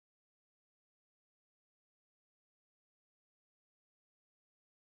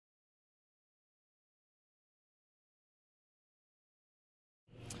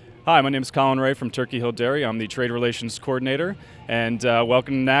Hi, my name is Colin Ray from Turkey Hill Dairy. I'm the Trade Relations Coordinator, and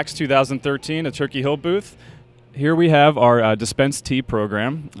welcome to NACS 2013, a Turkey Hill booth. Here we have our dispensed tea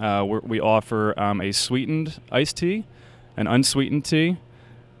program. We offer a sweetened iced tea, an unsweetened tea,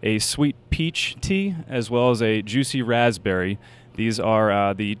 a sweet peach tea, as well as a juicy raspberry. These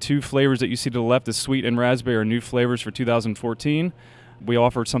are the two flavors that you see to the left, the sweet and raspberry, are new flavors for 2014. We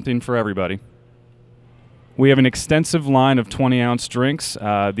offer something for everybody. We have an extensive line of 20-ounce drinks.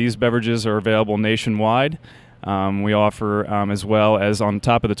 These beverages are available nationwide. We offer, as well as on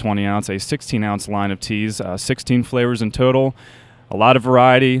top of the 20-ounce, a 16-ounce line of teas, 16 flavors in total. A lot of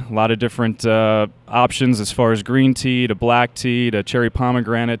variety, a lot of different options as far as green tea to black tea to cherry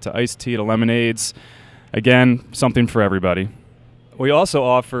pomegranate to iced tea to lemonades. Again, something for everybody. We also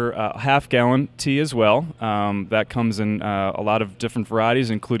offer half-gallon tea as well. That comes in a lot of different varieties,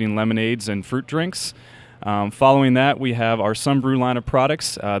 including lemonades and fruit drinks. Following that, we have our Sunbrew line of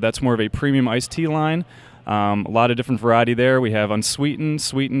products. That's more of a premium iced tea line. A lot of different variety there. We have unsweetened,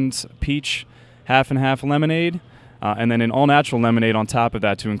 sweetened, peach, half and half lemonade, and then an all-natural lemonade on top of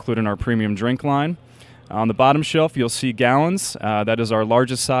that to include in our premium drink line. On the bottom shelf, you'll see gallons. That is our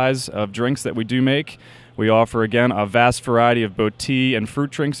largest size of drinks that we do make. We offer, again, a vast variety of both tea and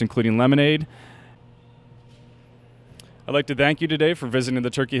fruit drinks, including lemonade. I'd like to thank you today for visiting the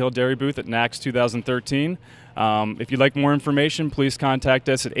Turkey Hill Dairy booth at NACS 2013. If you'd like more information, please contact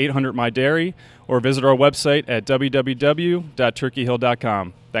us at 800-MY-DAIRY or visit our website at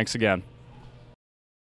www.turkeyhill.com. Thanks again.